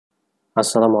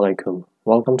আসসালামু আলাইকুম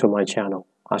welcome to my channel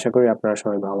আশা করি আপনারা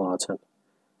সবাই ভালো আছেন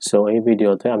সো এই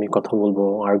ভিডিওতে আমি কথা বলবো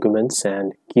আর্গুমেন্টস এন্ড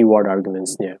কিওয়ার্ড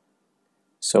আর্গুমেন্টস নিয়ে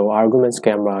সো আর্গুমেন্টস কে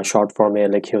আমরা শর্ট ফর্মে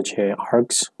লিখি হচ্ছে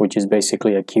args which is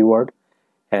basically a keyword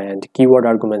and keyword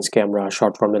arguments কে আমরা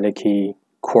শর্ট ফর্মে লিখি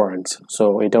kwargs সো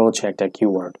এটা হচ্ছে একটা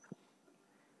keyword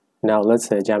now let's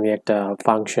say যে আমি একটা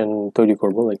ফাংশন তৈরি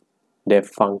করব like def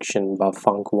function বা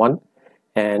func1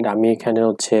 and আমি এখানে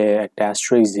হচ্ছে একটা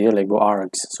asterisk দিয়ে লিখবো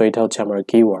args সো এটা হচ্ছে আমার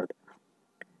keyword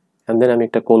and then আমি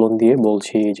একটা কোলন দিয়ে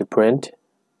বলছি যে print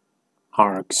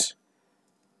args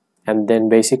and then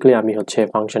basically আমি হচ্ছে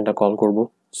ফাংশনটা কল করব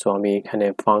সো আমি এখানে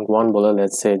func1 বলে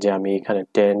let's say যে আমি এখানে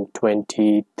 10 20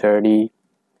 30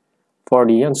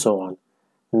 40 and so on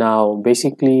now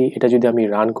basically এটা যদি আমি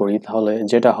রান করি তাহলে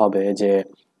যেটা হবে যে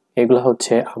এগুলো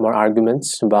হচ্ছে আমার আর্গুমেন্টস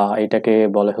বা এটাকে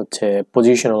বলে হচ্ছে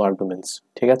পজিশনাল আর্গুমেন্টস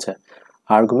ঠিক আছে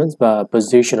আর্গুমেন্টস বা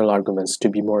positional arguments two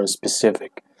be more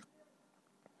specific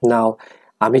নাও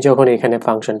আমি যখন এখানে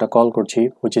ফাংশনটা কল করছি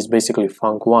which is basically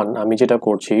func1 আমি যেটা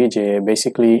করছি যে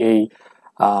বেসিক্যালি এই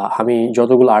আমি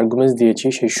যতগুলো আর্গুমেন্টস দিয়েছি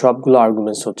সেই সবগুলো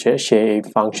আর্গুমেন্টস হচ্ছে সে এই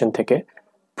ফাংশন থেকে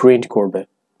প্রিন্ট করবে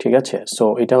ঠিক আছে সো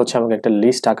এটা হচ্ছে আমাকে একটা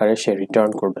লিস্ট আকারে সে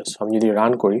রিটার্ন করবে সো আমি যদি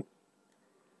রান করি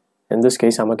in this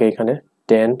case আমাকে এখানে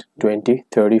 10 20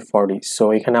 30 40 সো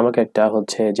এখানে আমাকে একটা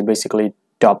হচ্ছে যে বেসিক্যালি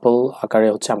টাপল আকারে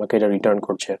হচ্ছে আমাকে এটা রিটার্ন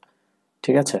করছে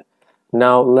ঠিক আছে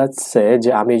now let's say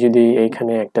যে আমি যদি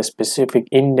এখানে একটা স্পেসিফিক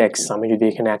ইনডেক্স আমি যদি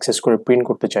এখানে অ্যাক্সেস করে প্রিন্ট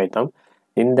করতে চাইতাম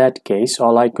in that case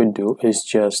all I could do is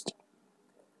just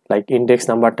like index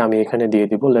নাম্বারটা আমি এখানে দিয়ে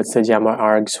দিব let's say যে আমার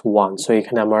args 1 সো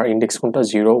এখানে আমার ইনডেক্স কোনটা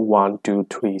 0 1 2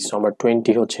 3 সো আমার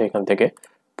 20 হচ্ছে এখান থেকে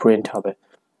প্রিন্ট হবে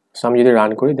সো আমি যদি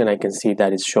রান করি then I can see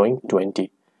that is showing 20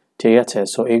 ঠিক আছে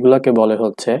সো এগুলাকে বলে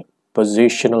হচ্ছে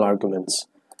positional arguments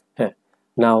হ্যাঁ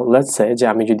now let's say যে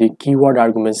আমি যদি keyword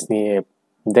arguments নিয়ে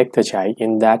দেখতে চাই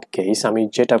in that case আমি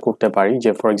যেটা করতে পারি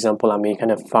যে ফর एग्जांपल আমি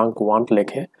এখানে func1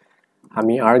 লিখে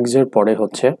আমি args এর পরে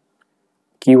হচ্ছে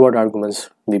keyword arguments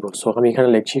দিব সো আমি এখানে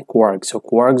লিখছি kwargs সো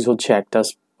kwargs হচ্ছে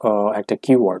একটা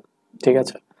keyword ঠিক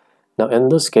আছে now in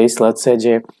this case let's say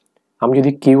যে আমি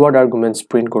যদি keyword arguments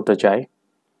প্রিন্ট করতে চাই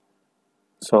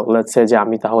so let's say যে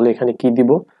আমি তাহলে এখানে কি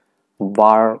দিব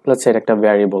var let's say একটা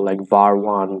ভ্যারিয়েবল like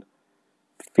var1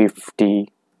 50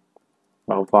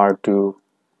 বা var2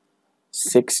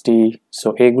 60 সো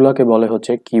এগুলোকে বলে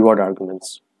হচ্ছে কিওয়ার্ড আর্গুমেন্টস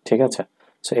ঠিক আছে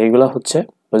সো এগুলো হচ্ছে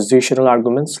পজিশনাল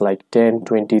আর্গুমেন্টস লাইক 10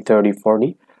 20 30 40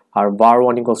 আর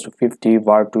var1 50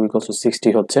 var2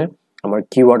 60 হচ্ছে আমার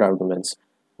কিওয়ার্ড আর্গুমেন্টস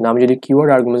না আমি যদি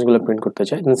কিওয়ার্ড আর্গুমেন্টস গুলো প্রিন্ট করতে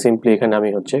চাই দেন সিম্পলি এখানে আমি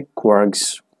হচ্ছে kwargs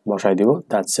বসাই দিব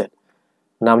দ্যাটস ইট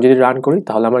না আমি যদি রান করি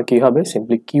তাহলে আমার কি হবে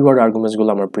সিম্পলি কিওয়ার্ড আর্গুমেন্টস গুলো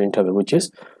আমার প্রিন্ট হবে which is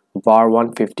var1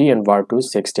 50 and var2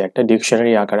 60 একটা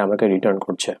ডিকশনারি আকারে আমাকে রিটার্ন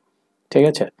করছে ঠিক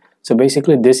আছে so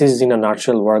basically this is in a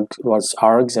nutshell what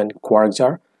args and kwargs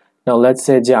are now let's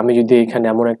say যে আমি যদি এখানে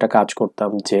এমন একটা কাজ করতাম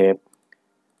যে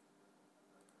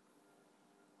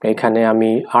এখানে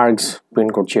আমি args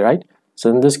প্রিন্ট করছি right so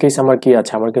in this case আমার কি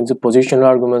আছে আমার কিন্তু positional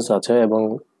arguments আছে এবং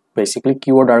basically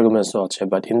keyword arguments আছে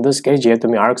but in this case যেহেতু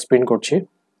আমি args প্রিন্ট করছি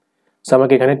so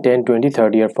আমাকে এখানে 10 20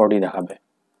 30 আর 40 দেখাবে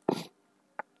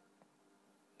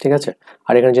ঠিক আছে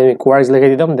আর এখানে যদি আমি kwargs লিখে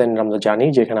দিতাম দেন আমরা জানি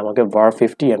যে এখানে আমাকে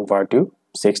var50 and var2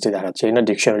 60 দেখাচ্ছে in a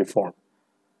dictionary form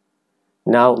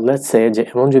now let's say যে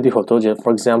এমন যদি হতো যে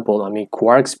for example আমি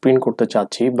kwargs প্রিন্ট করতে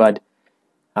চাচ্ছি but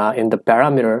in the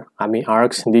parameter আমি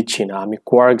args দিচ্ছি না আমি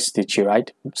kwargs দিচ্ছি রাইট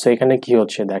সো এখানে কি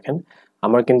হচ্ছে দেখেন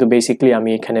আমার কিন্তু বেসিক্যালি আমি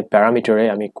এখানে প্যারামিটারে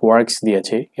আমি kwargs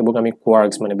দিয়েছি এবং আমি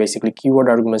kwargs মানে বেসিক্যালি কিওয়ার্ড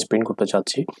আর্গুমেন্টস প্রিন্ট করতে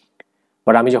চাচ্ছি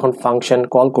বাট আমি যখন ফাংশন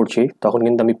কল করছি তখন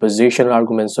কিন্তু আমি পজিশনাল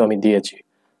আর্গুমেন্টসও আমি দিয়েছি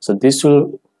so this will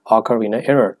occur in an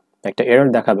error একটা এরর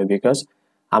দেখাবে বিকজ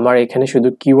আমার এখানে শুধু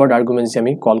কিওয়ার্ড আর্গুমেন্টস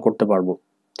আমি কল করতে পারবো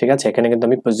ঠিক আছে এখানে কিন্তু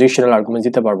আমি পজিশনাল আর্গুমেন্টস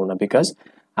দিতে পারবো না বিকজ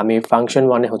আমি ফাংশন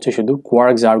ওয়ানে হচ্ছে শুধু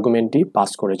kwargs আর্গুমেন্টই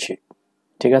পাস করেছি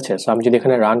ঠিক আছে সো আমি যদি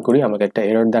এখানে রান করি আমাকে একটা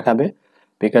এরর দেখাবে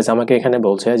বিকজ আমাকে এখানে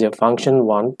বলছে যে function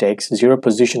 1 takes 0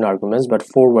 position arguments but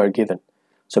 4 were given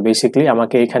so basically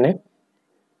আমাকে এখানে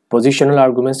পজিশনাল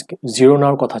আর্গুমেন্টস 0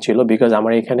 নেওয়ার কথা ছিল বিকজ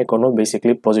আমার এখানে কোনো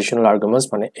বেসিক্যালি পজিশনাল আর্গুমেন্টস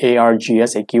মানে args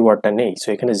এই কিওয়ার্ডটা নেই সো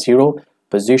এখানে 0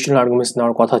 পজিশনাল আর্গুমেন্টস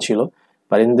নেওয়ার কথা ছিল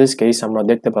but in this case আমরা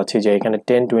দেখতে পাচ্ছি যে এখানে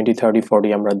 10 20 30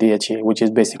 40 আমরা দিয়েছি which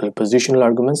is basically positional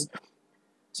arguments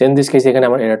so in this case এখানে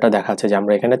আমার এররটা দেখাচ্ছে যে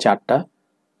আমরা এখানে চারটা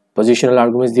পজিশনাল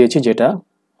আর্গুমেন্টস দিয়েছি যেটা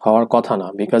হওয়ার কথা না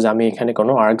বিকজ আমি এখানে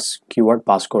কোনো args কিওয়ার্ড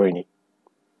পাস করিনি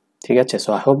ঠিক আছে so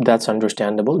I hope that's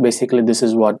understandable basically this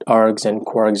is what args and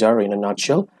kwargs are in a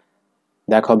nutshell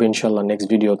দেখা হবে ইনশাআল্লাহ নেক্সট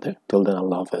ভিডিওতে till then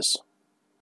আল্লাহ হাফেজ